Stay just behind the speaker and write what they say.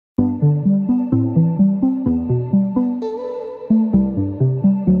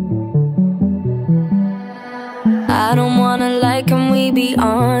I don't wanna lie, can we be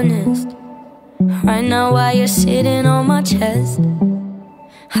honest? Right now while you're sitting on my chest,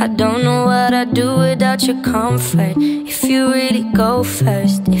 I don't know what I'd do without your comfort. If you really go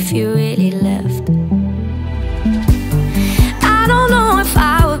first, if you really left, I don't know if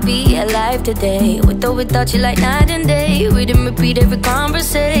I would be alive today, with or without you, like night and day. We didn't repeat every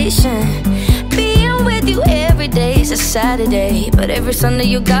conversation. Being with you every day is a Saturday, but every Sunday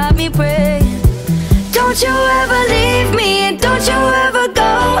you got me praying. Don't you ever leave me, and don't you ever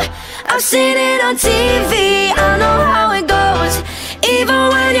go. I've seen it on TV, I know how it goes. Even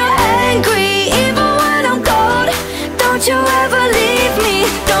when you're angry, even when I'm cold, don't you ever leave me,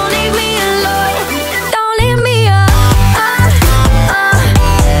 don't leave me alone. Don't leave me alone.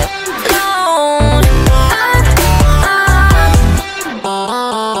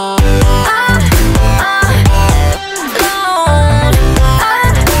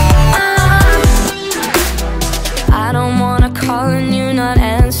 I don't wanna call and you not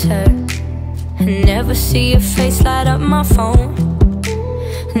answer, and never see your face light up my phone.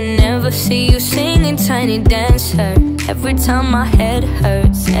 Never see you singing Tiny Dancer. Every time my head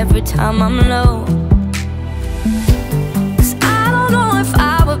hurts, every time I'm low. 'Cause I don't know if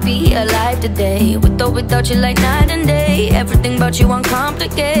I would be alive today, with or without you, like night and day. Everything about you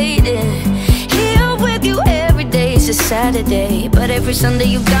uncomplicated. Here with you every day is a Saturday, but every Sunday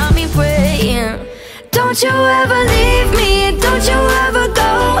you got me praying. Don't you ever leave me, and don't you ever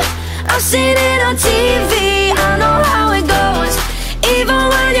go. I've seen it on TV, I know how it goes. Even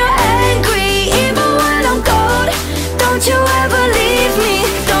when you're angry, even when I'm cold, don't you ever leave me,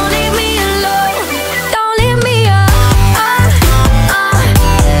 don't leave me alone. Don't leave me alone.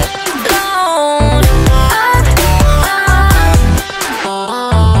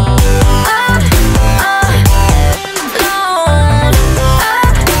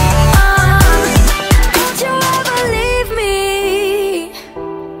 Don't you ever leave me,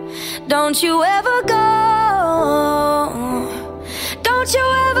 don't you ever go. Don't you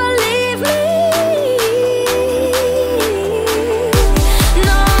ever leave me,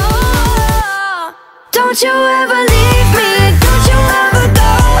 no. Don't you ever